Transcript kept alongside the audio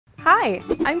Hi,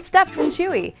 I'm Steph from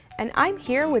Chewy, and I'm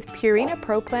here with Purina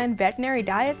Pro Plan Veterinary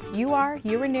Diets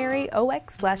Urinary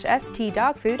OX/ST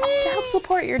dog food to help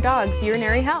support your dog's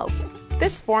urinary health.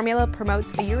 This formula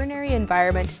promotes a urinary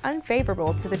environment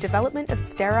unfavorable to the development of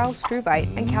sterile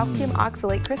struvite and calcium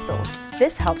oxalate crystals.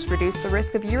 This helps reduce the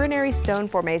risk of urinary stone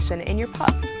formation in your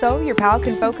pup, so your pal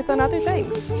can focus on other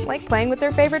things, like playing with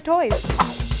their favorite toys.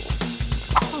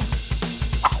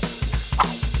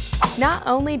 Not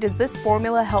only does this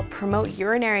formula help promote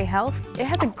urinary health, it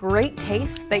has a great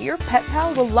taste that your pet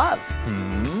pal will love.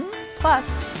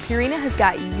 Plus, Purina has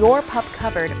got your pup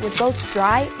covered with both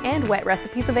dry and wet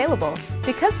recipes available.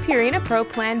 Because Purina Pro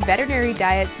Plan Veterinary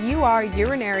Diets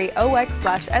Urinary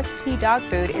OX/ST dog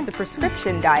food is a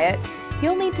prescription diet,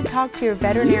 you'll need to talk to your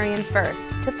veterinarian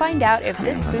first to find out if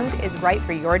this food is right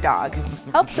for your dog.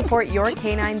 Help support your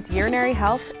canine's urinary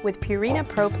health with Purina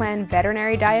Pro Plan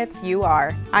Veterinary Diets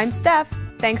UR. I'm Steph.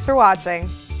 Thanks for watching.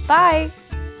 Bye!